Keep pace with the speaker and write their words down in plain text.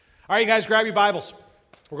All right, you guys, grab your Bibles.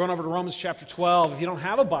 We're going over to Romans chapter 12. If you don't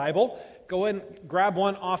have a Bible, go ahead and grab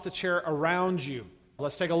one off the chair around you.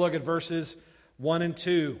 Let's take a look at verses 1 and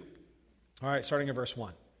 2. All right, starting at verse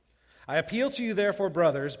 1. I appeal to you, therefore,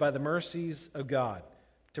 brothers, by the mercies of God,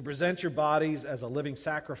 to present your bodies as a living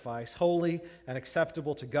sacrifice, holy and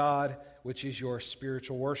acceptable to God, which is your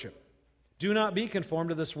spiritual worship. Do not be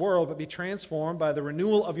conformed to this world, but be transformed by the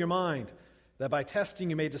renewal of your mind, that by testing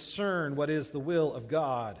you may discern what is the will of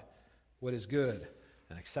God, what is good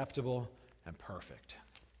and acceptable and perfect.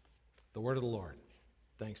 The word of the Lord.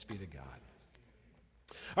 Thanks be to God.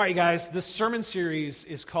 All right, you guys, this sermon series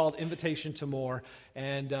is called Invitation to More,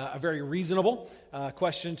 and a very reasonable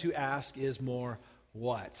question to ask is more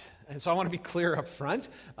what? And so I want to be clear up front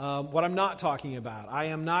what I'm not talking about. I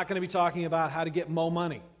am not going to be talking about how to get more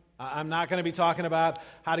money. I'm not going to be talking about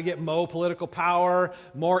how to get more political power,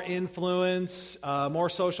 more influence, more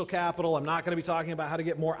social capital. I'm not going to be talking about how to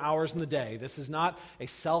get more hours in the day. This is not a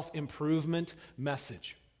self-improvement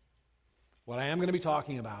message. What I am going to be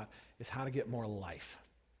talking about is how to get more life,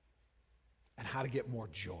 and how to get more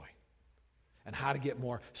joy, and how to get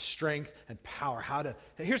more strength and power.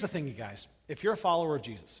 Here's the thing, you guys. If you're a follower of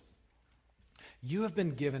Jesus, you have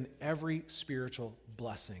been given every spiritual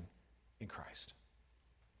blessing in Christ.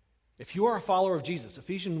 If you are a follower of Jesus,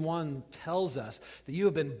 Ephesians 1 tells us that you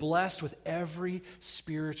have been blessed with every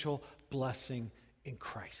spiritual blessing in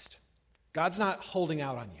Christ. God's not holding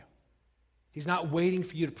out on you. He's not waiting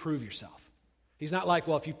for you to prove yourself. He's not like,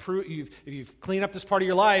 well, if you clean up this part of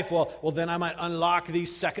your life, well, then I might unlock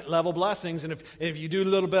these second-level blessings, and if you do a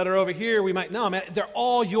little better over here, we might. No, man, they're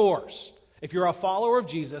all yours. If you're a follower of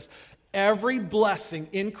Jesus, every blessing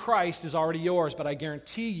in Christ is already yours, but I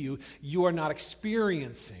guarantee you, you are not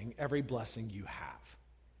experiencing every blessing you have.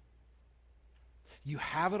 You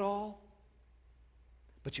have it all,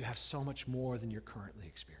 but you have so much more than you're currently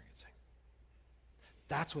experiencing.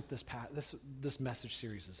 That's what this message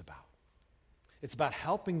series is about. It's about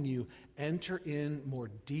helping you enter in more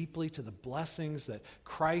deeply to the blessings that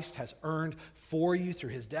Christ has earned for you through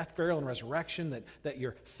his death, burial, and resurrection, that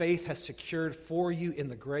your faith has secured for you in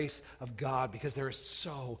the grace of God, because there is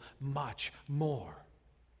so much more.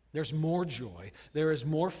 There's more joy. There is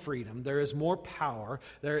more freedom. There is more power.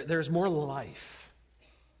 There's more life.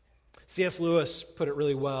 C.S. Lewis put it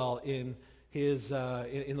really well in his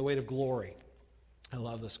in The Weight of Glory. I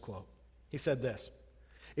love this quote. He said this: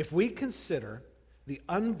 if we consider the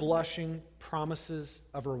unblushing promises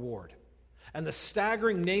of reward and the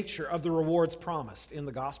staggering nature of the rewards promised in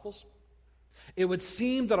the Gospels, it would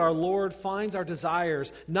seem that our Lord finds our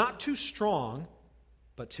desires not too strong,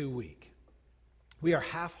 but too weak. We are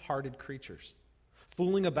half-hearted creatures,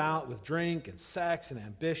 fooling about with drink and sex and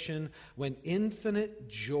ambition when infinite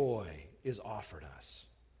joy is offered us.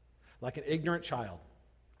 Like an ignorant child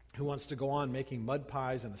who wants to go on making mud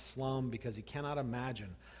pies in a slum because he cannot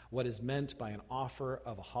imagine what is meant by an offer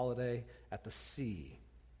of a holiday at the sea,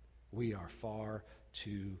 we are far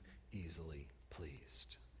too easily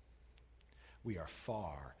pleased. We are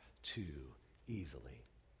far too easily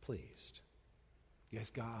pleased. Yes,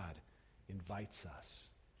 God invites us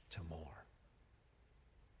to more.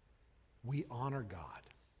 We honor God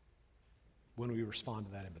when we respond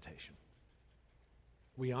to that invitation.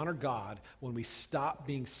 We honor God when we stop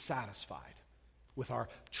being satisfied with our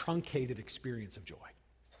truncated experience of joy.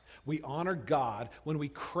 We honor God when we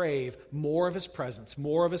crave more of his presence,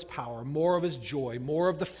 more of his power, more of his joy, more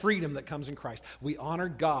of the freedom that comes in Christ. We honor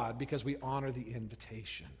God because we honor the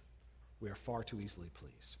invitation. We are far too easily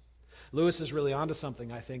pleased. Lewis is really onto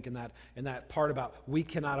something, I think, in that part about we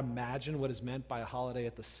cannot imagine what is meant by a holiday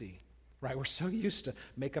at the sea. Right, we're so used to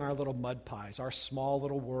making our little mud pies, our small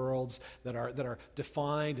little worlds that are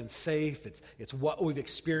defined and safe. It's what we've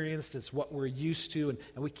experienced, it's what we're used to, and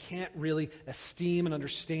we can't really esteem and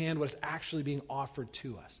understand what is actually being offered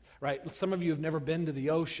to us. Right, some of you have never been to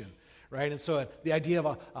the ocean, right, and so the idea of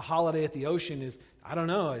a holiday at the ocean is, I don't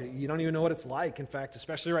know, you don't even know what it's like. In fact,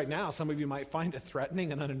 especially right now, some of you might find it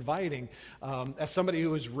threatening and uninviting. As somebody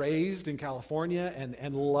who was raised in California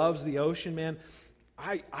and loves the ocean, man,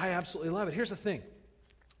 I absolutely love it. Here's the thing.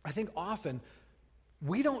 I think often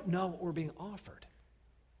we don't know what we're being offered.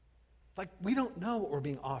 Like, we don't know what we're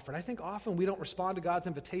being offered. I think often we don't respond to God's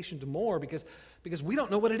invitation to more because we don't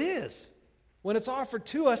know what it is when it's offered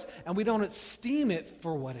to us, and we don't esteem it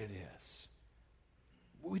for what it is.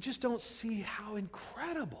 We just don't see how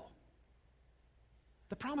incredible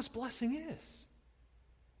the promised blessing is.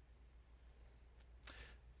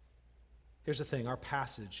 Here's the thing. Our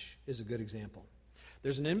passage is a good example.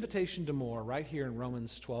 There's an invitation to more right here in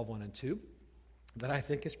Romans 12, 1 and 2 that I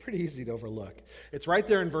think is pretty easy to overlook. It's right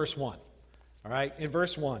there in verse 1. All right, in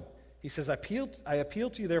verse 1. He says, I appeal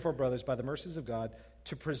to you, therefore, brothers, by the mercies of God,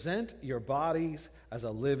 to present your bodies as a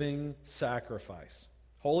living sacrifice,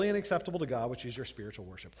 holy and acceptable to God, which is your spiritual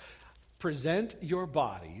worship. Present your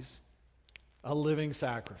bodies a living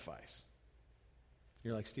sacrifice.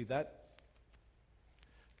 You're like, Steve, that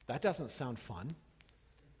doesn't sound fun.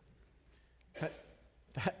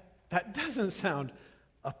 That doesn't sound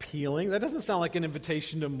appealing. That doesn't sound like an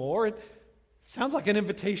invitation to more. It sounds like an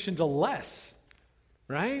invitation to less,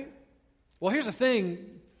 right? Well, here's the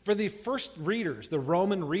thing. For the first readers, the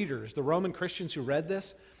Roman Christians who read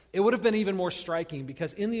this, it would have been even more striking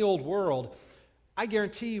because in the old world, I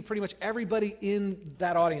guarantee you pretty much everybody in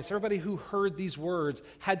that audience, everybody who heard these words,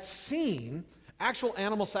 had seen actual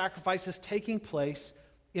animal sacrifices taking place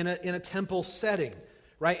in a temple setting,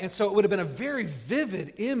 right? And so it would have been a very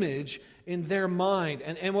vivid image in their mind.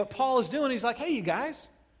 And what Paul is doing, he's like, hey, you guys,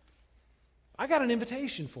 I got an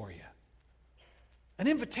invitation for you. An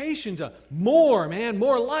invitation to more, man,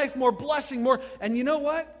 more life, more blessing, more. And you know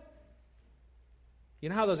what? You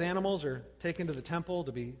know how those animals are taken to the temple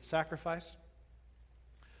to be sacrificed?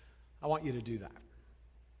 I want you to do that.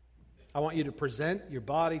 I want you to present your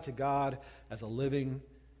body to God as a living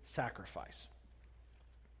sacrifice.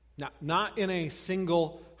 Now, not in a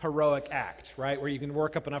single heroic act, right, where you can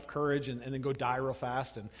work up enough courage and then go die real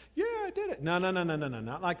fast and, yeah, I did it. No,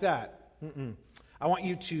 not like that. I want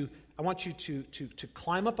you to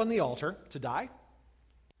climb up on the altar to die,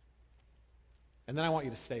 and then I want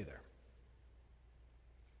you to stay there.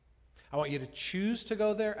 I want you to choose to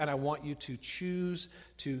go there, and I want you to choose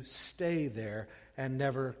to stay there and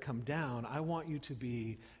never come down. I want you to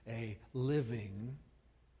be a living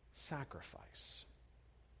sacrifice.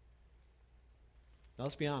 Now,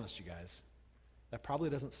 let's be honest, you guys. That probably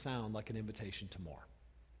doesn't sound like an invitation to more.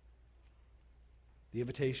 The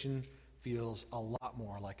invitation feels a lot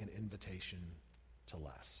more like an invitation to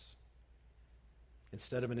less.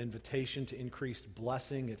 Instead of an invitation to increased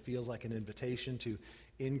blessing, it feels like an invitation to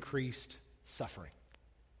increased suffering,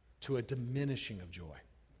 to a diminishing of joy,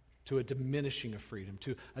 to a diminishing of freedom,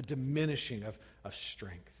 to a diminishing of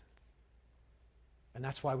strength. And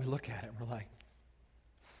that's why we look at it and we're like,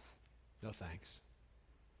 no thanks.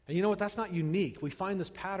 And you know what? That's not unique. We find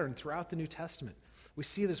this pattern throughout the New Testament. We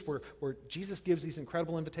see this where Jesus gives these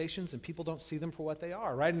incredible invitations and people don't see them for what they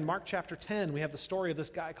are, right? In Mark chapter 10, we have the story of this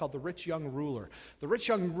guy called the rich young ruler. The rich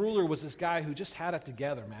young ruler was this guy who just had it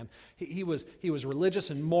together, man. He was religious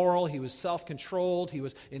and moral. He was self-controlled. He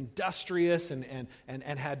was industrious and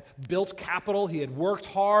had built capital. He had worked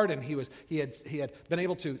hard and he had been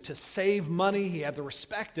able to save money. He had the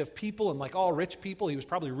respect of people, and like all rich people, he was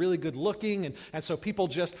probably really good looking, and so people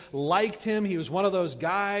just liked him. He was one of those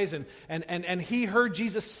guys, and he heard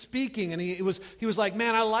Jesus speaking, and he was like,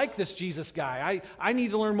 man, I like this Jesus guy. I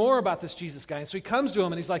need to learn more about this Jesus guy. And so he comes to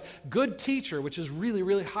him, and he's like, good teacher, which is really,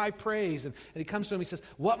 really high praise. And he comes to him, he says,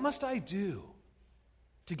 what must I do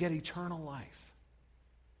to get eternal life?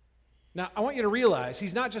 Now, I want you to realize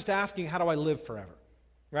he's not just asking, how do I live forever?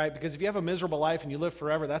 Right? Because if you have a miserable life and you live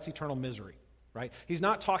forever, that's eternal misery. Right? He's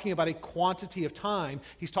not talking about a quantity of time.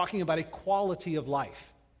 He's talking about a quality of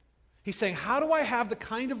life. He's saying, how do I have the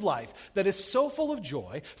kind of life that is so full of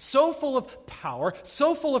joy, so full of power,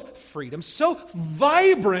 so full of freedom, so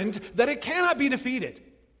vibrant that it cannot be defeated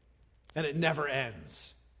and it never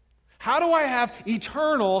ends? How do I have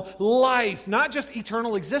eternal life? Not just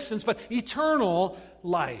eternal existence, but eternal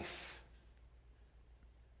life.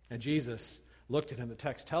 And Jesus looked at him. The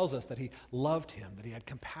text tells us that he loved him, that he had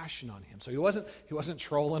compassion on him. So he wasn't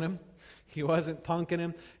trolling him. He wasn't punking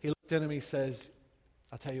him. He looked at him, he says,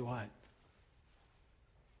 I'll tell you what,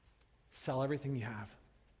 sell everything you have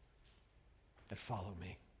and follow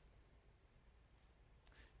me.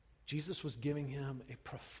 Jesus was giving him a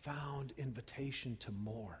profound invitation to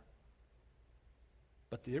more.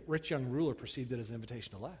 But the rich young ruler perceived it as an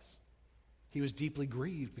invitation to less. He was deeply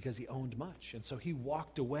grieved because he owned much. And so he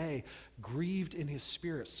walked away, grieved in his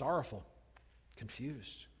spirit, sorrowful,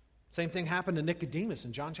 confused. Same thing happened to Nicodemus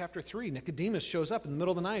in John chapter 3. Nicodemus shows up in the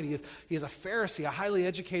middle of the night. He is a Pharisee, a highly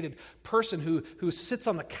educated person who sits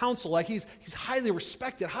on the council. Like he's highly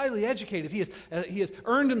respected, highly educated. He has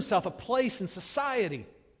earned himself a place in society.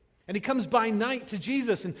 And he comes by night to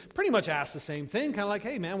Jesus and pretty much asks the same thing, kind of like,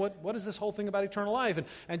 hey man, what is this whole thing about eternal life?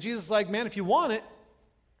 And Jesus is like, man, if you want it,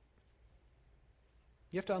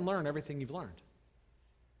 you have to unlearn everything you've learned.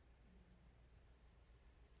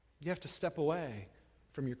 You have to step away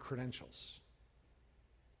from your credentials.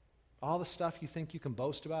 All the stuff you think you can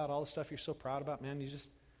boast about, all the stuff you're so proud about, man, you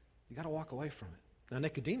got to walk away from it. Now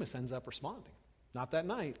Nicodemus ends up responding. Not that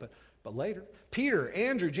night, but but later. Peter,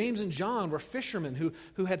 Andrew, James, and John were fishermen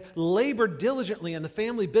who had labored diligently in the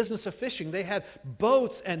family business of fishing. They had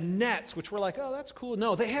boats and nets, which were like, oh, that's cool.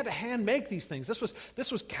 No, they had to hand make these things.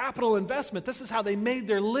 This was capital investment. This is how they made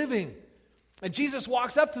their living. And Jesus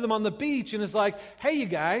walks up to them on the beach and is like, hey, you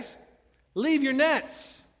guys, leave your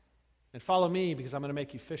nets and follow me because I'm going to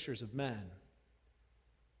make you fishers of men.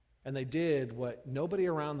 And they did what nobody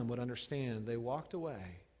around them would understand. They walked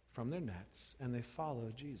away from their nets and they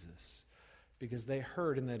followed Jesus because they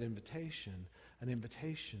heard in that invitation an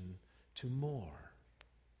invitation to more.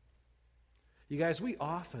 You guys, we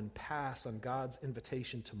often pass on God's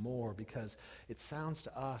invitation to more because it sounds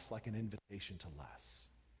to us like an invitation to less.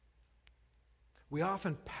 We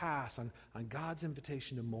often pass on God's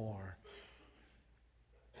invitation to more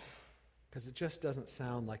because it just doesn't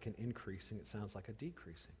sound like an increasing, it sounds like a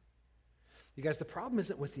decreasing. You guys, the problem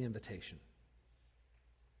isn't with the invitation.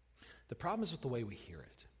 The problem is with the way we hear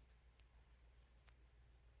it.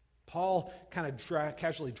 Paul kind of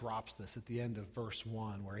casually drops this at the end of verse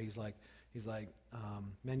 1 where he's like,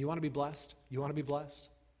 man, you want to be blessed? You want to be blessed?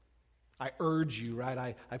 I urge you,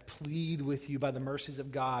 right? I plead with you by the mercies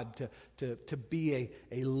of God to be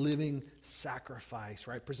a living sacrifice,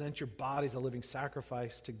 right? Present your body as a living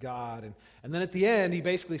sacrifice to God. And then at the end, he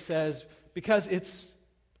basically says, because it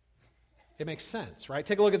makes sense, right?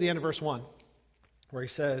 Take a look at the end of verse 1 where he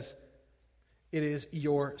says, it is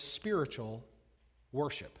your spiritual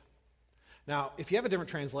worship. Now, if you have a different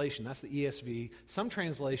translation, that's the ESV, some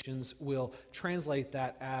translations will translate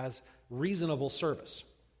that as reasonable service.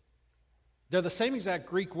 They're the same exact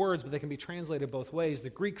Greek words, but they can be translated both ways. The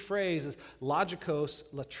Greek phrase is logikos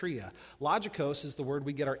latria. Logikos is the word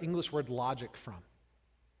we get our English word logic from.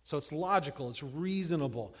 So it's logical, it's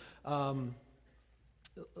reasonable.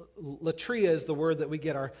 Latria is the word that we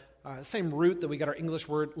get our same root that we get our English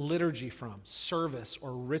word liturgy from, service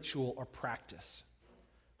or ritual or practice.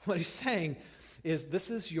 What he's saying is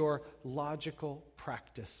this is your logical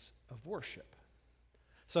practice of worship.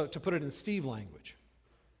 So to put it in Steve language,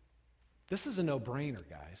 this is a no-brainer,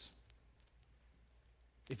 guys.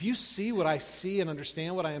 If you see what I see and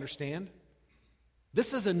understand what I understand,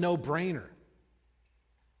 this is a no-brainer.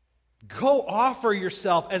 Go offer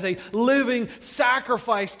yourself as a living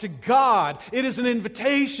sacrifice to God. It is an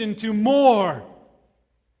invitation to more.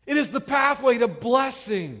 It is the pathway to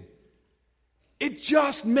blessing. It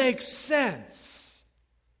just makes sense.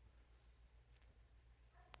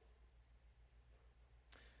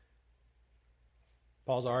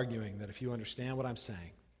 Paul's arguing that if you understand what I'm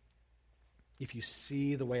saying, if you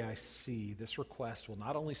see the way I see, this request will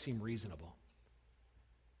not only seem reasonable,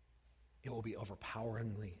 it will be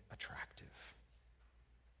overpoweringly attractive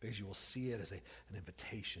because you will see it as an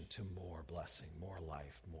invitation to more blessing, more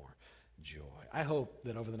life, more joy. I hope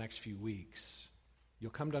that over the next few weeks,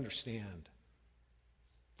 you'll come to understand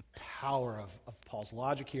the power of Paul's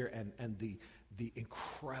logic here and the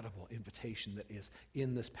incredible invitation that is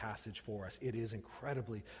in this passage for us. It is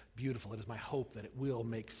incredibly beautiful. It is my hope that it will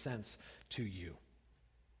make sense to you.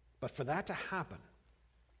 But for that to happen,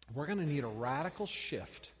 we're going to need a radical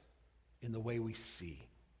shift in the way we see,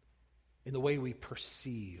 in the way we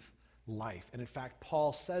perceive life. And in fact,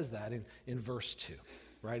 Paul says that in verse 2,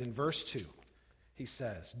 right? In verse 2, he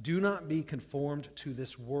says, "Do not be conformed to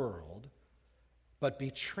this world, but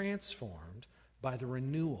be transformed by the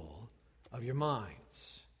renewal of your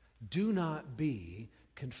minds." Do not be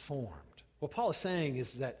conformed. What Paul is saying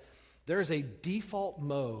is that there is a default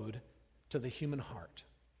mode to the human heart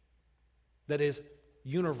that is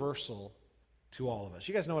universal to all of us.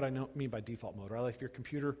 You guys know what I mean by default mode, right? Like if your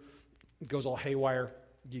computer goes all haywire,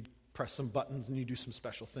 you press some buttons and you do some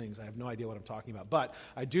special things. I have no idea what I'm talking about, but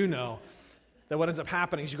I do know that what ends up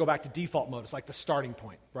happening is you go back to default mode. It's like the starting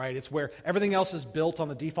point, right? It's where everything else is built on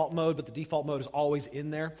the default mode, but the default mode is always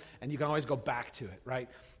in there, and you can always go back to it, right?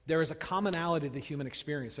 There is a commonality to the human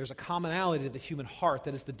experience. There's a commonality to the human heart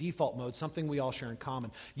that is the default mode, something we all share in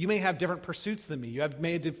common. You may have different pursuits than me. You have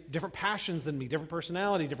different passions than me, different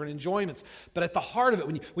personality, different enjoyments. But at the heart of it,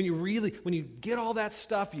 when you get all that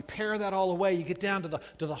stuff, you pare that all away, you get down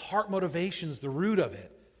to the heart motivations, the root of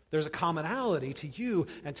it. There's a commonality to you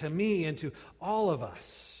and to me and to all of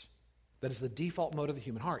us that is the default mode of the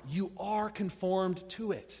human heart. You are conformed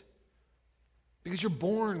to it because you're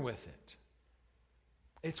born with it.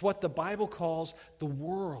 It's what the Bible calls the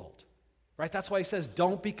world, right? That's why he says,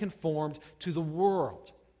 don't be conformed to the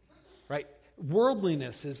world, right?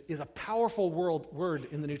 Worldliness is a powerful word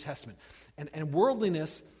in the New Testament. And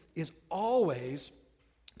worldliness is always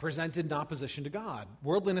presented in opposition to God.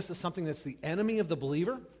 Worldliness is something that's the enemy of the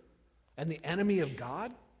believer and the enemy of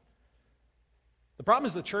God. The problem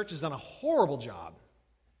is the church has done a horrible job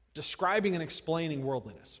describing and explaining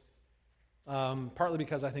worldliness. Partly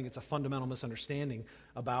because I think it's a fundamental misunderstanding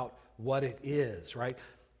about what it is, right?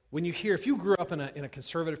 When you hear, if you grew up in a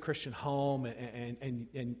conservative Christian home and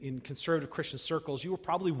in conservative Christian circles, you were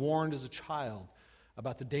probably warned as a child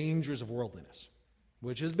about the dangers of worldliness,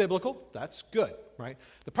 which is biblical. That's good, right?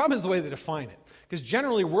 The problem is the way they define it, because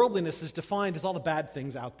generally worldliness is defined as all the bad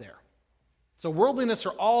things out there. So worldliness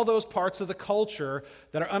are all those parts of the culture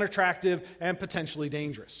that are unattractive and potentially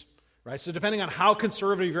dangerous, right? So depending on how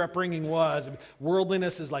conservative your upbringing was,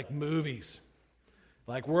 worldliness is like movies.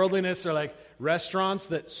 Like worldliness are like restaurants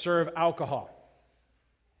that serve alcohol,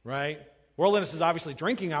 right? Worldliness is obviously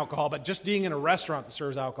drinking alcohol, but just being in a restaurant that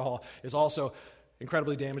serves alcohol is also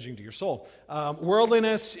incredibly damaging to your soul.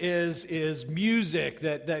 Worldliness is music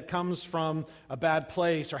that comes from a bad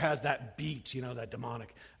place or has that beat, that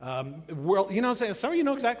demonic. What I'm saying? Some of you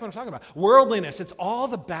know exactly what I'm talking about. Worldliness, it's all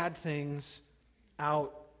the bad things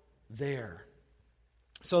out there.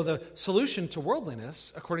 So the solution to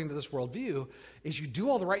worldliness, according to this worldview, is you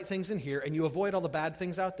do all the right things in here and you avoid all the bad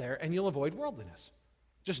things out there and you'll avoid worldliness.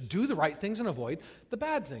 Just do the right things and avoid the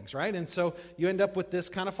bad things, right? And so you end up with this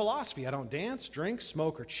kind of philosophy. I don't dance, drink,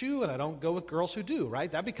 smoke, or chew, and I don't go with girls who do,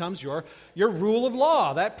 right? That becomes your rule of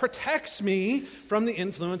law. That protects me from the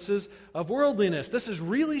influences of worldliness. This is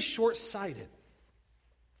really short-sighted.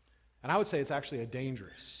 And I would say it's actually a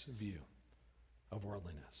dangerous view of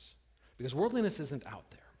worldliness. Because worldliness isn't out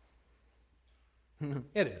there.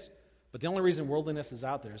 It is. But the only reason worldliness is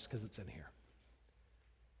out there is because it's in here.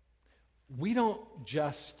 We don't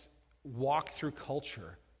just walk through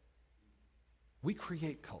culture. We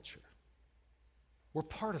create culture. We're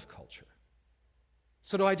part of culture.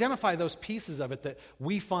 So to identify those pieces of it that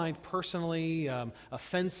we find personally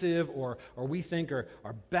offensive or we think are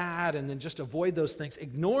bad and then just avoid those things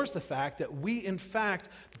ignores the fact that we, in fact,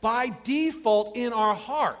 by default in our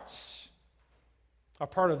hearts, are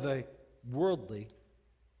part of the worldly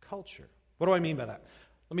culture. What do I mean by that?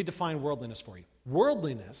 Let me define worldliness for you.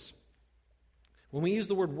 Worldliness, when we use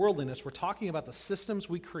the word worldliness, we're talking about the systems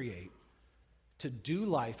we create to do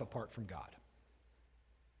life apart from God.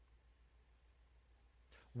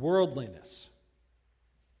 Worldliness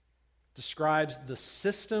describes the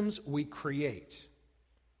systems we create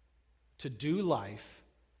to do life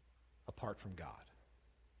apart from God.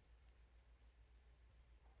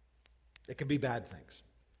 It can be bad things,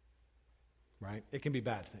 right? It can be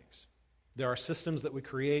bad things. There are systems that we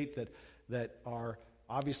create that are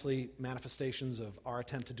obviously manifestations of our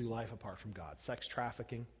attempt to do life apart from God. Sex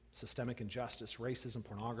trafficking, systemic injustice, racism,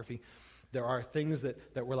 pornography. There are things that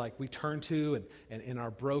we're like, we turn to, and in our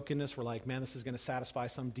brokenness, we're like, man, this is going to satisfy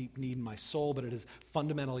some deep need in my soul, but it is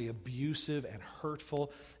fundamentally abusive and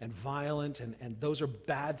hurtful and violent, and those are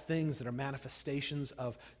bad things that are manifestations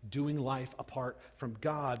of doing life apart from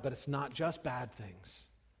God, but it's not just bad things.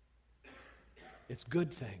 It's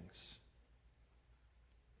good things.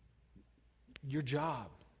 Your job,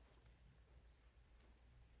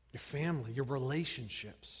 your family, your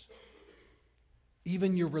relationships,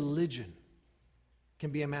 even your religion can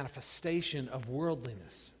be a manifestation of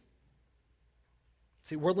worldliness.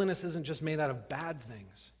 See, worldliness isn't just made out of bad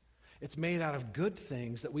things. It's made out of good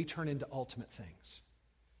things that we turn into ultimate things.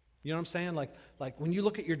 You know what I'm saying? Like when you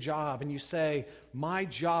look at your job and you say, my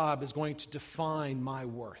job is going to define my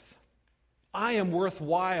worth. I am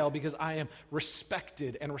worthwhile because I am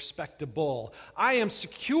respected and respectable. I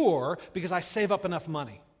to because I save up enough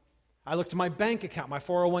money. I look to my bank account, my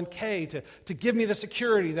 401k, to give me the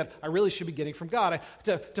security that I really should be getting from God.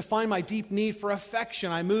 To find my deep need for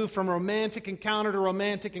affection, I move from romantic encounter to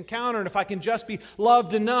romantic encounter, and if I can just be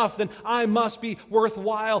loved enough, then I must be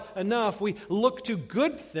worthwhile enough. We look to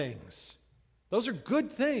good things. Those are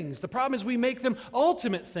good things. The problem is we make them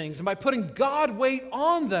ultimate things, and by putting God weight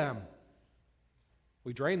on them,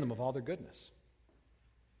 we drain them of all their goodness.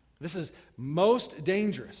 This is most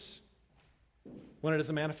dangerous when it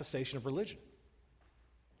is a manifestation of religion.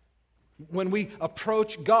 When we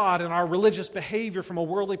approach God and our religious behavior from a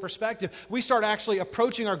worldly perspective, we start actually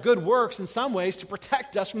approaching our good works in some ways to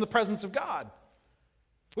protect us from the presence of God.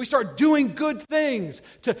 We start doing good things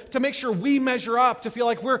to make sure we measure up, to feel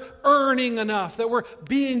like we're earning enough, that we're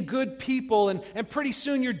being good people, and pretty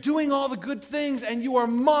soon you're doing all the good things and you are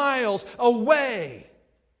miles away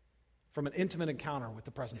from an intimate encounter with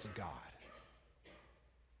the presence of God.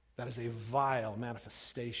 That is a vile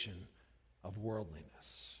manifestation of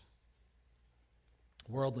worldliness.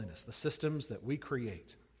 Worldliness, the systems that we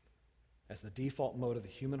create as the default mode of the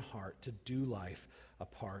human heart to do life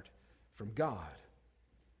apart from God.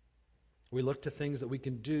 We look to things that we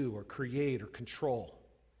can do or create or control.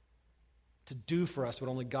 to do for us what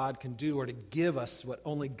only God can do, or to give us what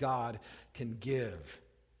only God can give.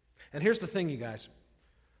 And here's the thing, you guys.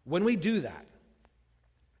 When we do that,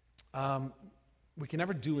 we can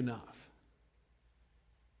never do enough.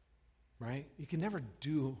 Right? You can never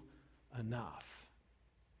do enough.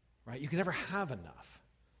 Right? You can never have enough.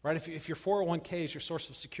 Right? If your 401k is your source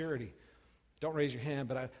of security, don't raise your hand,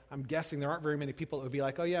 but I'm guessing there aren't very many people that would be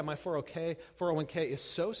like, oh yeah, my 401k is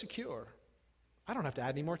so secure, I don't have to add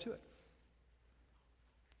any more to it.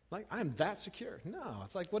 Like, I'm that secure. No,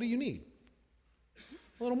 it's like, what do you need?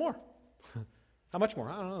 A little more. How much more?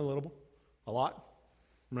 I don't know, a little. A lot?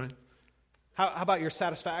 Right? How about your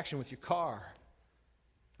satisfaction with your car?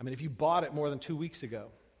 I mean, if you bought it more than 2 weeks ago,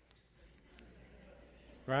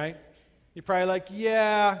 right? You're probably like,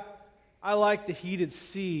 yeah, I like the heated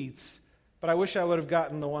seats, but I wish I would have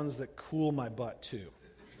gotten the ones that cool my butt too.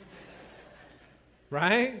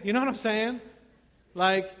 Right? You know what I'm saying?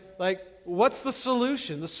 Like, what's the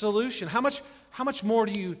solution? The solution. How much more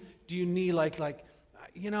do you need? Like,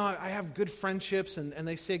 I have good friendships and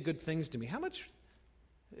they say good things to me. How much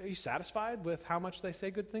are you satisfied with how much they say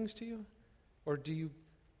good things to you? Or do you,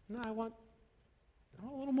 no, I want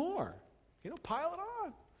a little more. Pile it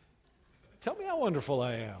on. Tell me how wonderful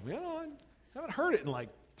I am. I haven't heard it in like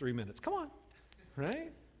 3 minutes. Come on.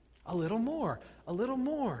 Right? A little more. A little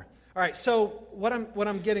more. All right, so what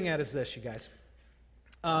I'm getting at is this, you guys.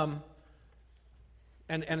 And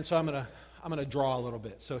so I'm gonna draw a little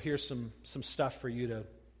bit. So here's some stuff for you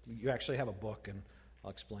actually have a book, and I'll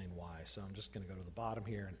explain why. So I'm just gonna go to the bottom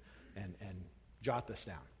here and jot this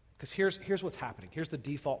down. Because here's what's happening. Here's the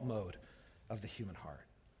default mode of the human heart.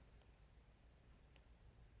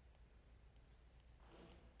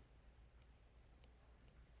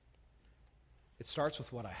 It starts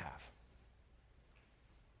with what I have.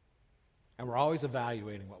 And we're always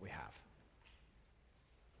evaluating what we have.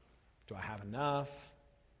 Do I have enough?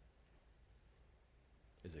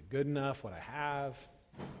 Is it good enough, what I have?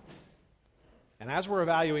 And as we're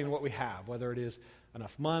evaluating what we have, whether it is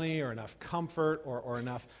enough money or enough comfort or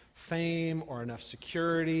enough fame or enough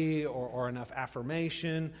security or enough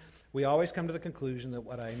affirmation, we always come to the conclusion that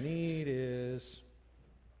what I need is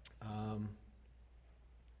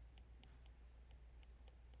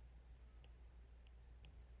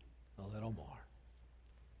a little more.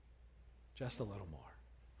 Just a little more.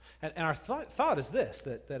 And our thought is this,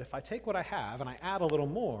 that if I take what I have and I add a little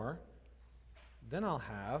more, then I'll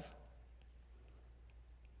have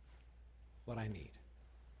what I need.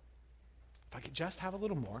 If I could just have a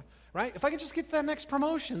little more, right? If I could just get to that next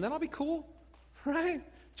promotion, then I'll be cool, right?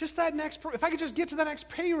 Just that if I could just get to the next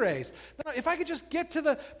pay raise, if I could just get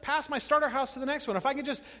past my starter house to the next one, if I could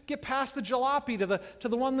just get past the jalopy to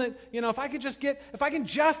the one that, if I can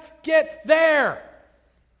just get there,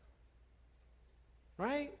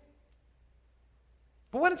 right?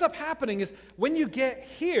 But what ends up happening is when you get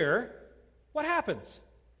here, what happens?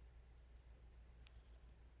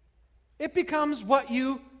 It becomes what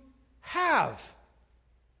you have,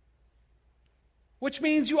 which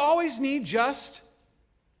means you always need just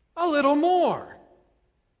a little more,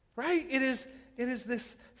 right? It is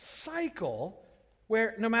this cycle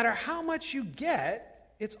where no matter how much you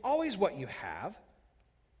get, it's always what you have.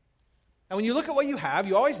 And when you look at what you have,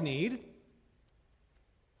 you always need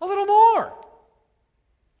a little more,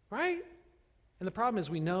 right? And the problem is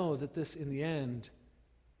we know that this, in the end,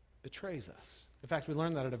 betrays us. In fact, we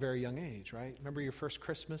learned that at a very young age, right? Remember your first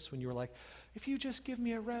Christmas when you were like, if you just give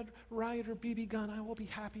me a Red Ryder BB gun, I will be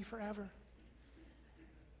happy forever.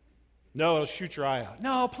 No, it'll shoot your eye out.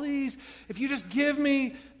 No, please, if you just give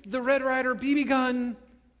me the Red Ryder BB gun,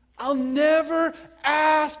 I'll never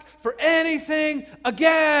ask for anything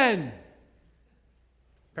again.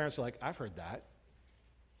 Parents are like, I've heard that.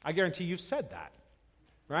 I guarantee you've said that,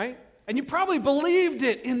 right? And you probably believed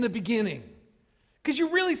it in the beginning because you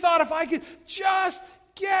really thought if I could just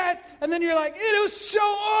get, and then you're like, it was so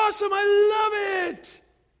awesome, I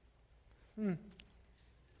love it.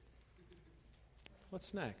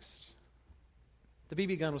 What's next? The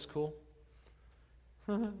BB gun was cool,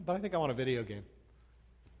 but I think I want a video game.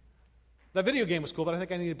 The video game was cool, but I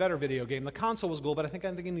think I need a better video game. The console was cool, but I think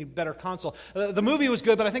I need a better console. The movie was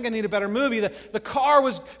good, but I think I need a better movie. The car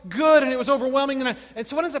was good, and it was overwhelming. And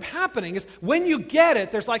so what ends up happening is when you get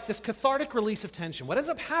it, there's like this cathartic release of tension. What ends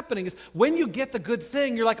up happening is when you get the good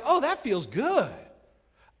thing, you're like, oh, that feels good.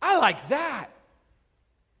 I like that.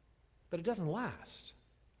 But it doesn't last.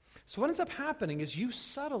 So what ends up happening is you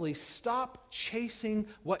subtly stop chasing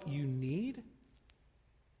what you need,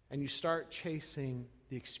 and you start chasing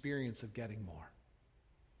the experience of getting more.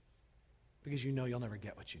 Because you know you'll never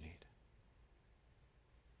get what you need.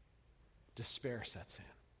 Despair sets in.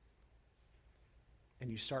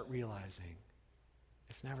 and you start realizing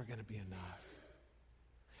it's never going to be enough.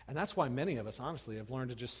 And that's why many of us, honestly, have learned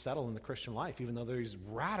to just settle in the Christian life, even though there's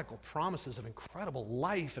radical promises of incredible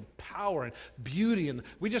life and power and beauty. And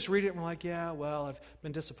we just read it and we're like, yeah, well, I've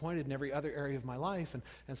been disappointed in every other area of my life.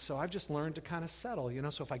 And so I've just learned to kind of settle,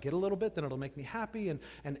 So if I get a little bit, then it'll make me happy. And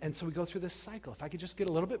so we go through this cycle. If I could just get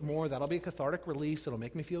a little bit more, that'll be a cathartic release. It'll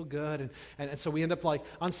make me feel good. And so we end up like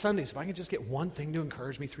on Sundays, if I can just get one thing to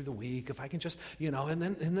encourage me through the week, if I can just, and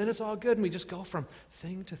then it's all good. And we just go from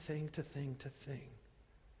thing to thing to thing to thing.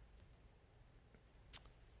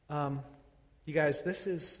 You guys, this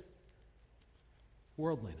is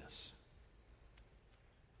worldliness.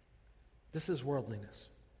 This is worldliness.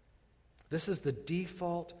 This is the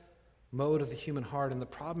default mode of the human heart. And the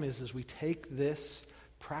problem is we take this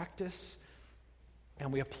practice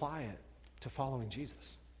and we apply it to following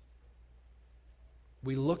Jesus.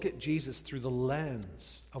 We look at Jesus through the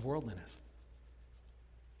lens of worldliness.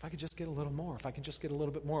 If I could just get a little more, if I can just get a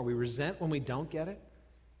little bit more. We resent when we don't get it.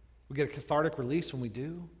 We get a cathartic release when we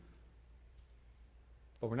do.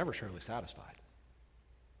 But we're never surely satisfied.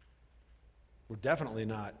 We're definitely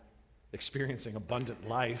not experiencing abundant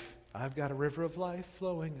life. I've got a river of life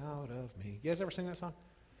flowing out of me. You guys ever sing that song?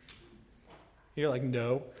 You're like,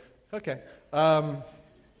 no. Okay.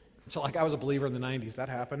 So I was a believer in the 90s. That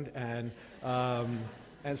happened.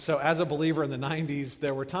 And so as a believer in the 90s,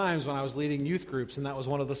 there were times when I was leading youth groups, and that was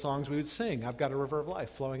one of the songs we would sing. I've got a river of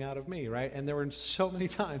life flowing out of me, right? And there were so many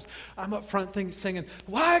times I'm up front singing,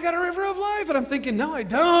 why I got a river of life? And I'm thinking, no, I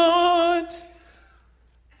don't.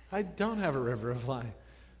 I don't have a river of life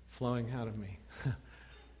flowing out of me.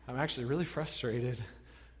 I'm actually really frustrated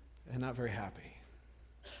and not very happy.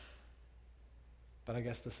 But I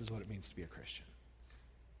guess this is what it means to be a Christian.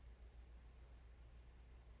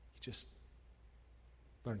 You just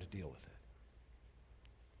learn to deal with it.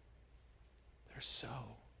 There's so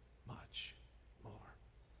much more.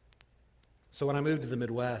 So when I moved to the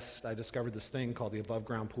Midwest, I discovered this thing called the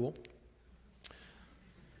above-ground pool.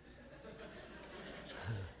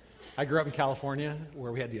 I grew up in California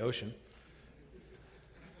where we had the ocean.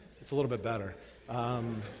 It's a little bit better.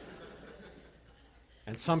 And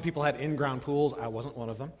some people had in-ground pools. I wasn't one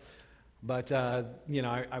of them. But,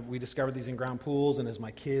 we discovered these in-ground pools, and as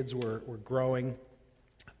my kids were growing,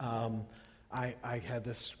 I had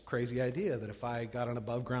this crazy idea that if I got an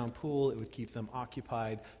above-ground pool, it would keep them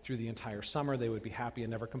occupied through the entire summer. They would be happy and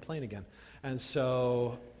never complain again. And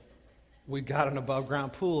so we got an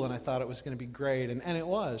above-ground pool, and I thought it was going to be great. And it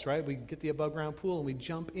was, right? We get the above-ground pool, and we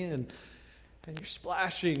jump in, and you're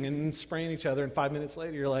splashing and spraying each other, and 5 minutes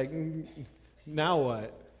later, you're like, now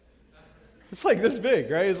what? It's like this big,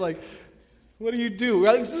 right? It's like, what do you do?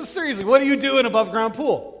 Like, seriously, what do you do in an above-ground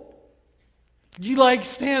pool? You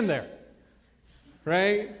stand there,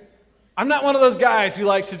 right? I'm not one of those guys who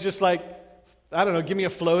likes to just give me a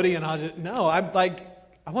floaty and I'll just, no, I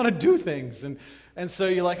want to do things. And so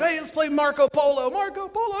you're like, hey, let's play Marco Polo,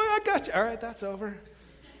 I got you. All right, that's over.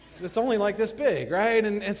 It's only like this big, right?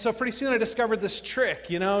 And so pretty soon I discovered this trick,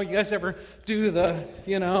 you guys ever do the,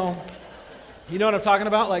 you know what I'm talking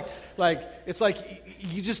about? Like it's like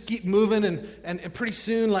you just keep moving and pretty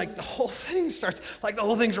soon the whole thing starts, the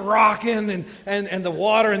whole thing's rocking and the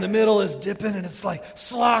water in the middle is dipping and it's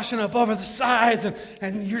sloshing up over the sides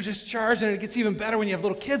and you're just charging, and it gets even better when you have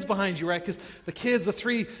little kids behind you, right? Because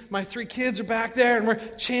my three kids are back there and we're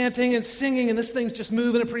chanting and singing and this thing's just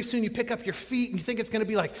moving, and pretty soon you pick up your feet and you think it's going to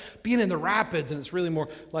be like being in the rapids, and it's really more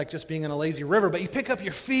like just being in a lazy river, but you pick up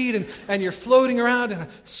your feet and you're floating around in a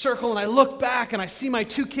circle, and I look back and I see my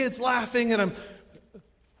two kids laughing, and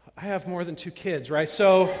I have more than two kids, right?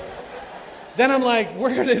 So then I'm like,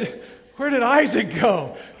 where did Isaac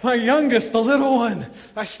go? My youngest, the little one.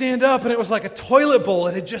 I stand up and it was like a toilet bowl.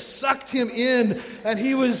 It had just sucked him in and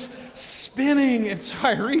he was spinning. And so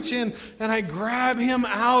I reach in and I grab him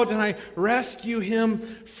out and I rescue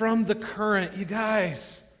him from the current. You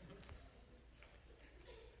guys,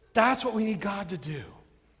 that's what we need God to do.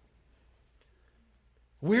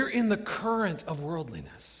 We're in the current of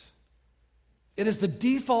worldliness. It is the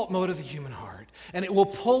default mode of the human heart, and it will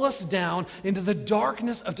pull us down into the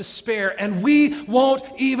darkness of despair, and we won't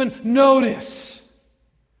even notice.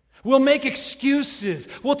 We'll make excuses.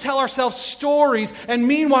 We'll tell ourselves stories, and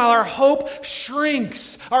meanwhile our hope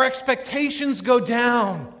shrinks. Our expectations go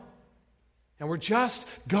down, and we're just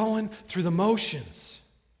going through the motions.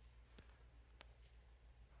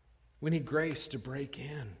 We need grace to break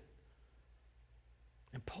in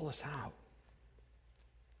and pull us out.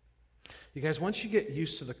 You guys, once you get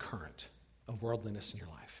used to the current of worldliness in your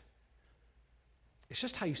life, it's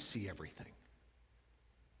just how you see everything.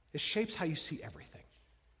 It shapes how you see everything.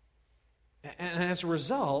 And as a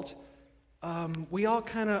result, we all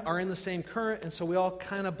kind of are in the same current, and so we all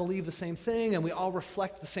kind of believe the same thing, and we all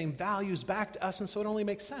reflect the same values back to us, and so it only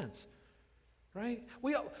makes sense, right?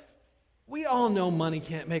 We all know money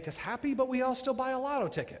can't make us happy, but we all still buy a lotto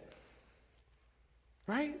ticket,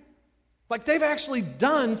 right? Like they've actually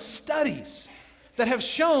done studies that have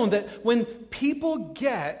shown that when people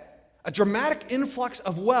get a dramatic influx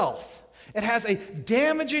of wealth, it has a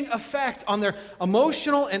damaging effect on their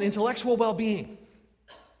emotional and intellectual well-being.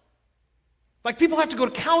 Like people have to go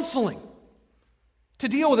to counseling to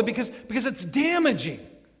deal with it because it's damaging.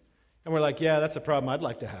 And we're like, yeah, that's a problem I'd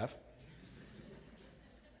like to have.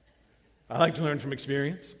 I like to learn from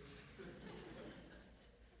experience.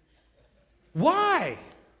 Why?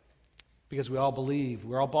 Because we all believe,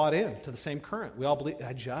 we're all bought in to the same current. We all believe,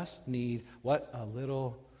 I just need what? A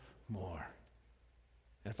little more.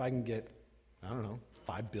 And if I can get, I don't know,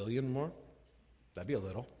 5 billion more, that'd be a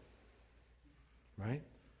little. Right?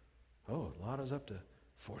 Oh, Lotto's up to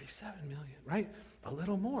 47 million, right? A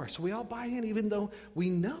little more. So we all buy in even though we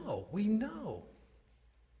know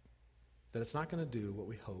that it's not going to do what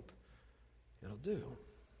we hope it'll do.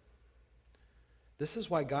 This is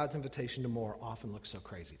why God's invitation to more often looks so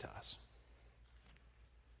crazy to us.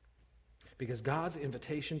 Because God's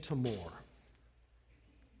invitation to more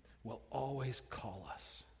will always call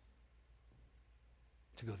us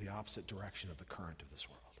to go the opposite direction of the current of this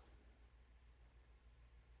world.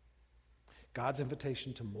 God's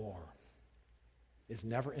invitation to more is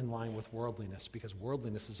never in line with worldliness, because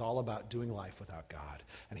worldliness is all about doing life without God,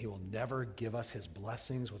 and he will never give us his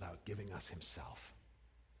blessings without giving us himself.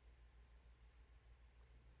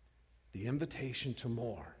 The invitation to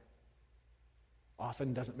more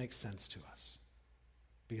often doesn't make sense to us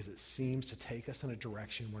because it seems to take us in a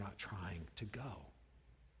direction we're not trying to go.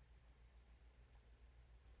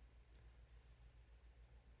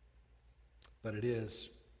 But it is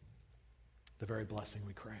the very blessing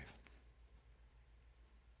we crave.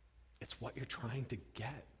 It's what you're trying to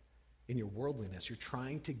get in your worldliness. You're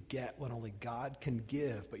trying to get what only God can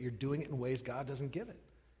give, but you're doing it in ways God doesn't give it.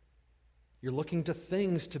 You're looking to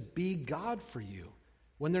things to be God for you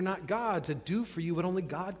when they're not God, to do for you what only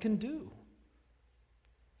God can do.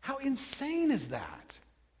 How insane is that?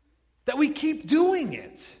 That we keep doing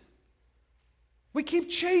it. We keep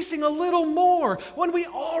chasing a little more when we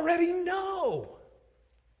already know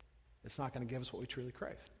it's not going to give us what we truly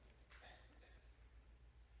crave.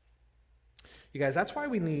 You guys, that's why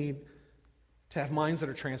we need to have minds that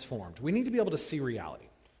are transformed. We need to be able to see reality.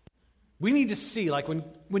 We need to see, like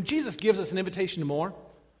when Jesus gives us an invitation to more,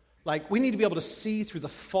 like we need to be able to see through the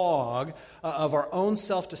fog of our own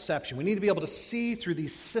self-deception. We need to be able to see through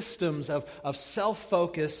these systems of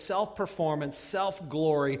self-focus, self-performance,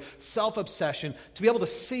 self-glory, self-obsession, to be able to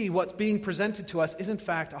see what's being presented to us is in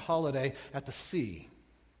fact a holiday at the sea.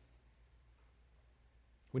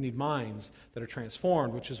 We need minds that are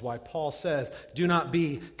transformed, which is why Paul says, do not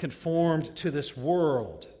be conformed to this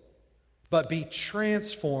world, but be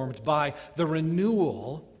transformed by the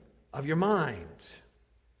renewal of your mind.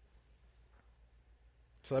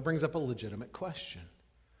 So that brings up a legitimate question.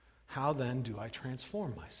 How then do I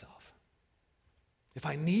transform myself? If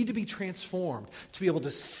I need to be transformed, to be able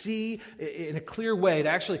to see in a clear way, to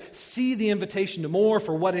actually see the invitation to more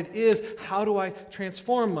for what it is, how do I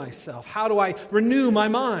transform myself? How do I renew my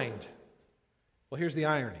mind? Well, here's the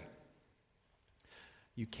irony.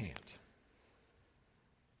 You can't.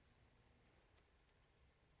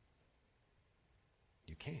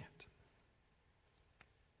 You can't.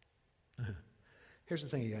 Here's the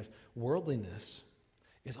thing, you guys. Worldliness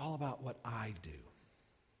is all about what I do.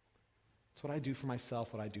 It's what I do for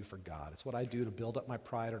myself, what I do for God. It's what I do to build up my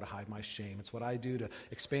pride or to hide my shame. It's what I do to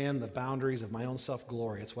expand the boundaries of my own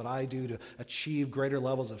self-glory. It's what I do to achieve greater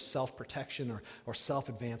levels of self-protection or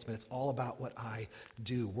self-advancement. It's all about what I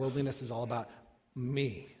do. Worldliness is all about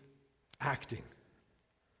me acting,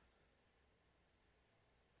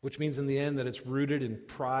 which means in the end that it's rooted in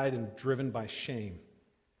pride and driven by shame.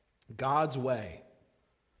 God's way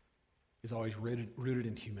is always rooted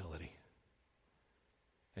in humility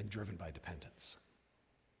and driven by dependence.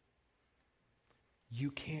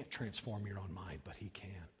 You can't transform your own mind, but he can.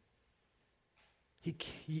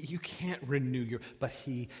 You can't renew but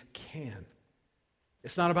he can.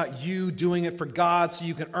 It's not about you doing it for God so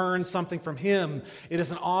you can earn something from him. It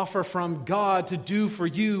is an offer from God to do for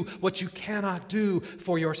you what you cannot do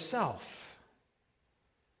for yourself.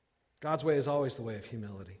 God's way is always the way of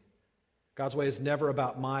humility. God's way is never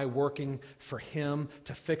about my working for him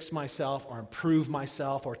to fix myself or improve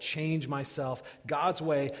myself or change myself. God's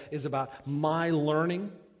way is about my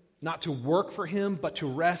learning not to work for him, but to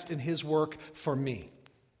rest in his work for me.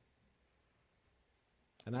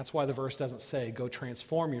 And that's why the verse doesn't say, go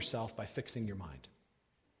transform yourself by fixing your mind.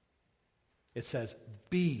 It says,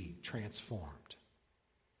 be transformed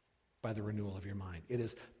by the renewal of your mind. It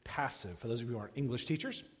is passive. For those of you who aren't English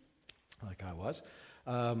teachers, like I was,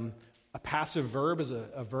 a passive verb is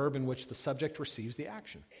a verb in which the subject receives the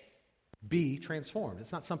action. Be transformed.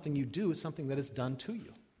 It's not something you do, it's something that is done to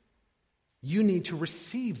you. You need to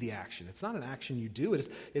receive the action. It's not an action you do, it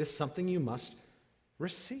is something you must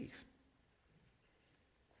receive.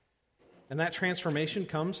 And that transformation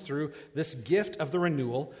comes through this gift of the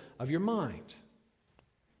renewal of your mind.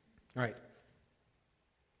 All right.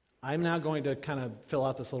 I'm now going to kind of fill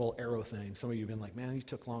out this little arrow thing. Some of you have been like, man, you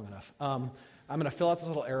took long enough. I'm going to fill out this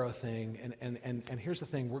little arrow thing, and here's the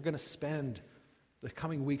thing. We're going to spend the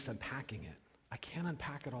coming weeks unpacking it. I can't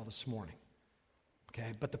unpack it all this morning.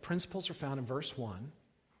 Okay? But the principles are found in verse 1,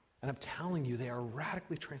 and I'm telling you, they are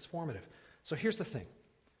radically transformative. So here's the thing.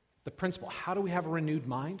 The principle, how do we have a renewed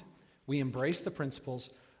mind? We embrace the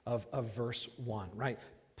principles of verse 1, right?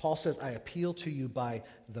 Paul says, I appeal to you by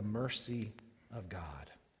the mercy of God.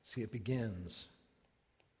 See, it begins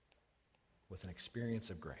with an experience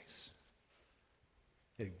of grace.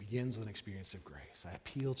 It begins with an experience of grace. I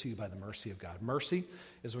appeal to you by the mercy of God. Mercy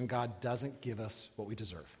is when God doesn't give us what we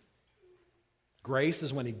deserve. Grace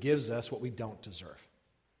is when he gives us what we don't deserve,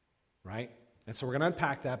 right? And so we're going to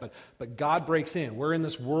unpack that, but God breaks in. We're in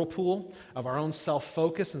this whirlpool of our own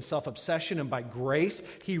self-focus and self-obsession, and by grace,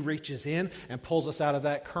 he reaches in and pulls us out of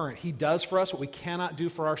that current. He does for us what we cannot do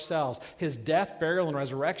for ourselves. His death, burial, and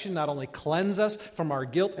resurrection not only cleanse us from our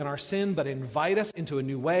guilt and our sin, but invite us into a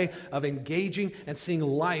new way of engaging and seeing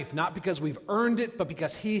life, not because we've earned it, but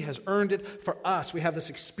because he has earned it for us. We have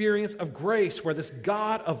this experience of grace where this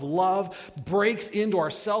God of love breaks into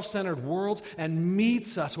our self-centered worlds and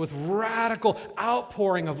meets us with radical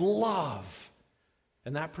outpouring of love.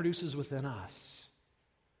 And that produces within us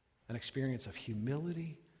an experience of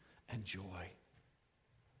humility and joy,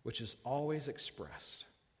 which is always expressed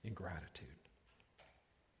in gratitude.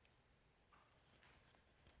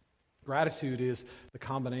 Gratitude is the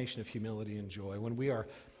combination of humility and joy.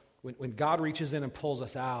 When God reaches in and pulls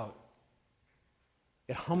us out,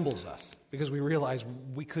 it humbles us because we realize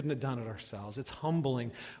we couldn't have done it ourselves. It's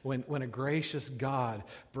humbling when a gracious God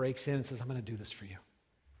breaks in and says, I'm going to do this for you.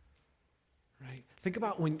 Right? Think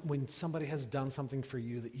about when somebody has done something for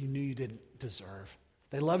you that you knew you didn't deserve.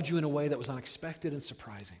 They loved you in a way that was unexpected and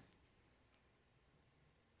surprising.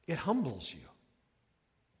 It humbles you.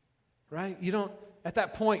 Right? You don't, at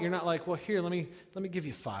that point, you're not like, well, here, let me give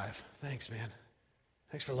you 5. Thanks, man.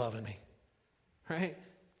 Thanks for loving me. Right?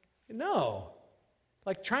 No.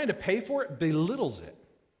 Like trying to pay for it belittles it.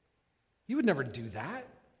 You would never do that.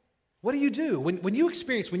 What do? When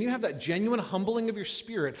you have that genuine humbling of your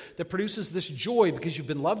spirit that produces this joy because you've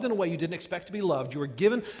been loved in a way you didn't expect to be loved, you were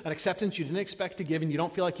given an acceptance you didn't expect to give and you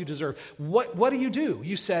don't feel like you deserve, what do?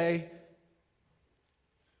 You say,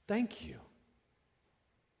 thank you.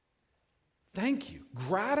 Thank you.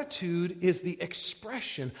 Gratitude is the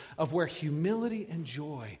expression of where humility and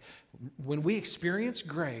joy, when we experience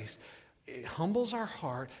grace, it humbles our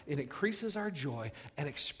heart, it increases our joy, and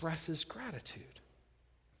expresses gratitude.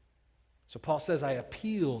 So Paul says, I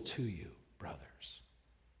appeal to you, brothers.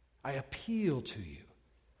 I appeal to you.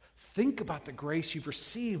 Think about the grace you've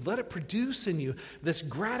received. Let it produce in you this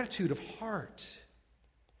gratitude of heart.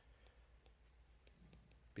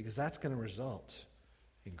 Because that's going to result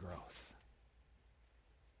in growth.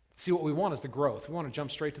 See, what we want is the growth. We want to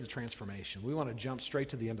jump straight to the transformation. We want to jump straight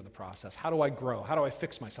to the end of the process. How do I grow? How do I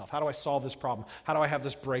fix myself? How do I solve this problem? How do I have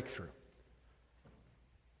this breakthrough?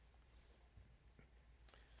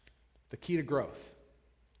 The key to growth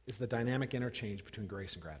is the dynamic interchange between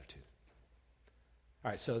grace and gratitude.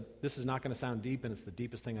 All right, so this is not going to sound deep, and it's the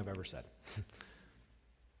deepest thing I've ever said.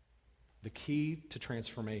 The key to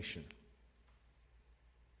transformation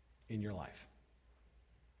in your life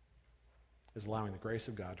is allowing the grace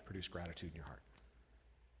of God to produce gratitude in your heart.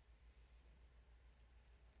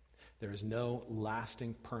 There is no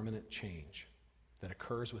lasting, permanent change that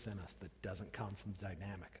occurs within us that doesn't come from the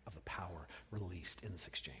dynamic of the power released in this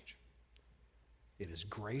exchange. It is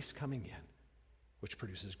grace coming in which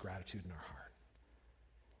produces gratitude in our heart.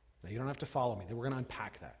 Now, you don't have to follow me. We're going to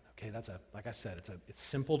unpack that. Okay, like I said, it's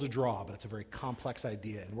simple to draw, but it's a very complex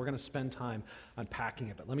idea, and we're going to spend time unpacking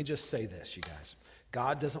it. But let me just say this, you guys.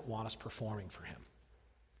 God doesn't want us performing for him.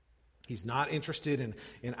 He's not interested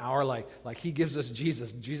in our, like he gives us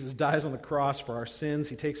Jesus. Jesus dies on the cross for our sins.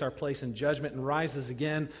 He takes our place in judgment and rises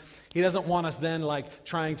again. He doesn't want us then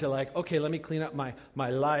trying to okay, let me clean up my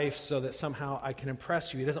life so that somehow I can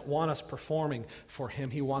impress you. He doesn't want us performing for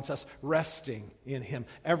him. He wants us resting in him.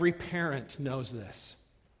 Every parent knows this.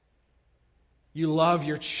 You love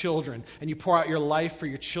your children, and you pour out your life for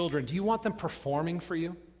your children. Do you want them performing for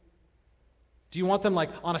you? Do you want them like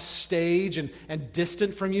on a stage and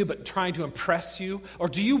distant from you, but trying to impress you? Or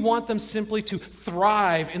do you want them simply to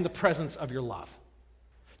thrive in the presence of your love?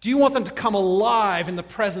 Do you want them to come alive in the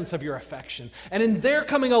presence of your affection? And in their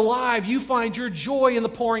coming alive, you find your joy in the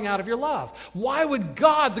pouring out of your love. Why would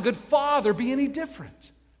God, the good Father, be any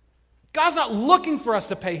different? God's not looking for us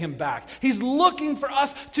to pay him back. He's looking for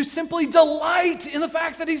us to simply delight in the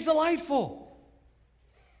fact that he's delightful.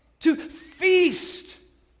 To feast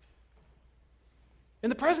in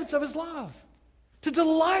the presence of his love. To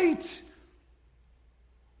delight.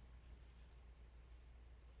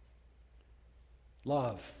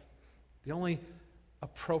 Love. The only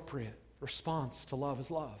appropriate response to love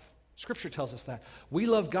is love. Scripture tells us that. We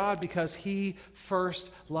love God because he first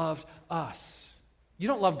loved us. You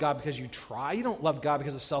don't love God because you try. You don't love God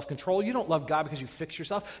because of self-control. You don't love God because you fix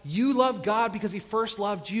yourself. You love God because he first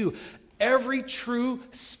loved you. Every true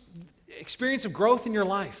experience of growth in your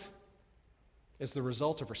life is the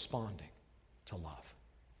result of responding to love.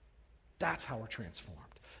 That's how we're transformed.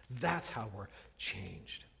 That's how we're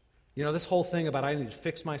changed. You know, this whole thing about I need to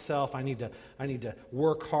fix myself, I need to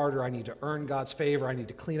work harder, I need to earn God's favor, I need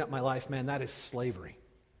to clean up my life, man, that is slavery.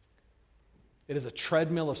 It is a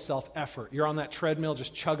treadmill of self-effort. You're on that treadmill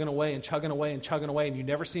just chugging away and chugging away and chugging away, and you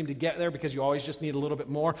never seem to get there because you always just need a little bit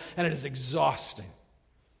more, and it is exhausting.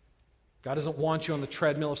 God doesn't want you on the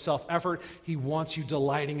treadmill of self-effort. He wants you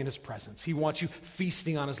delighting in his presence. He wants you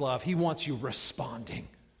feasting on his love. He wants you responding.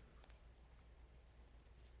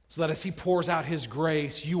 So that as he pours out his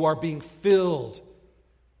grace, you are being filled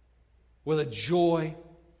with a joy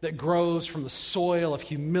that grows from the soil of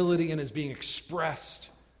humility and is being expressed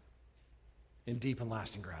in deep and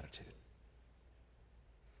lasting gratitude.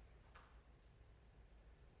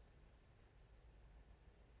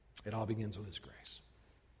 It all begins with his grace.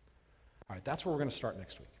 All right, that's where we're going to start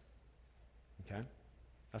next week. Okay?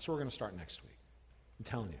 That's where we're going to start next week. I'm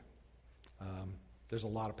telling you, there's a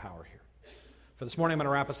lot of power here. For this morning, I'm going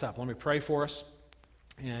to wrap us up. Let me pray for us,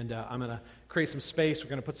 and I'm going to create some space. We're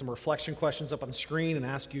going to put some reflection questions up on the screen and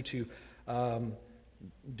ask you to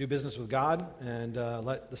do business with God and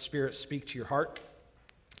let the Spirit speak to your heart.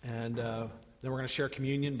 And then we're going to share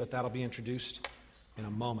communion, but that'll be introduced in a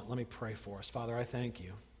moment. Let me pray for us. Father, I thank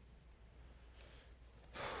you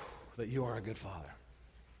that you are a good Father.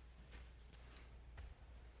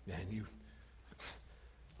 And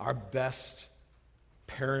our best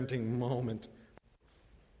parenting moment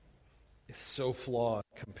is so flawed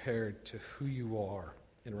compared to who you are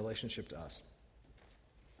in relationship to us.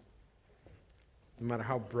 No matter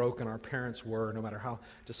how broken our parents were, no matter how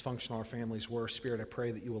dysfunctional our families were, Spirit, I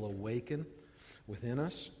pray that you will awaken within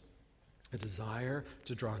us a desire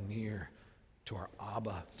to draw near to our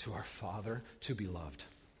Abba, to our Father, to be loved.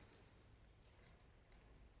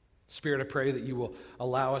 Spirit, I pray that you will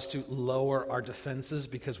allow us to lower our defenses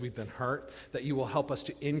because we've been hurt, that you will help us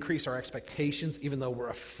to increase our expectations even though we're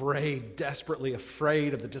afraid, desperately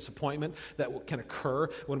afraid of the disappointment that can occur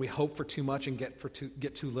when we hope for too much and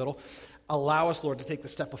get too little. Allow us, Lord, to take the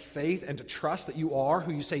step of faith and to trust that you are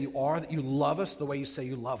who you say you are, that you love us the way you say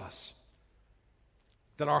you love us.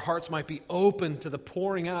 That our hearts might be open to the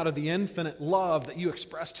pouring out of the infinite love that you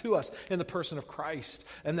express to us in the person of Christ.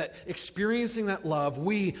 And that experiencing that love,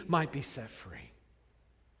 we might be set free.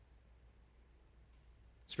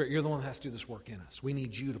 Spirit, you're the one that has to do this work in us. We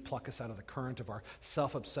need you to pluck us out of the current of our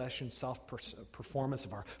self-obsession, self-performance,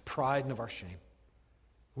 of our pride and of our shame.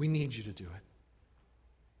 We need you to do it.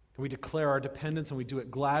 And we declare our dependence, and we do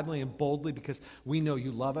it gladly and boldly because we know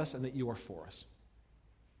you love us and that you are for us.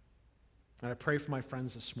 And I pray for my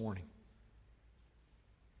friends this morning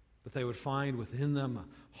that they would find within them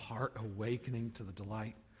a heart awakening to the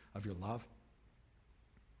delight of your love.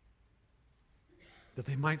 That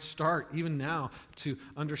they might start, even now, to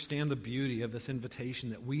understand the beauty of this invitation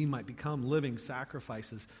that we might become living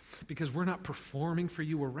sacrifices because we're not performing for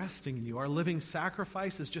you, we're resting in you. Our living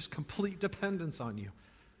sacrifice is just complete dependence on you.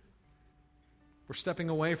 We're stepping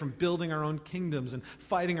away from building our own kingdoms and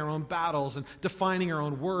fighting our own battles and defining our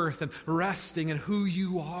own worth and resting in who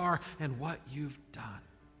you are and what you've done.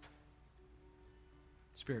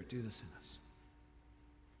 Spirit, do this in us.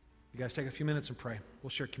 You guys take a few minutes and pray. We'll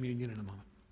share communion in a moment.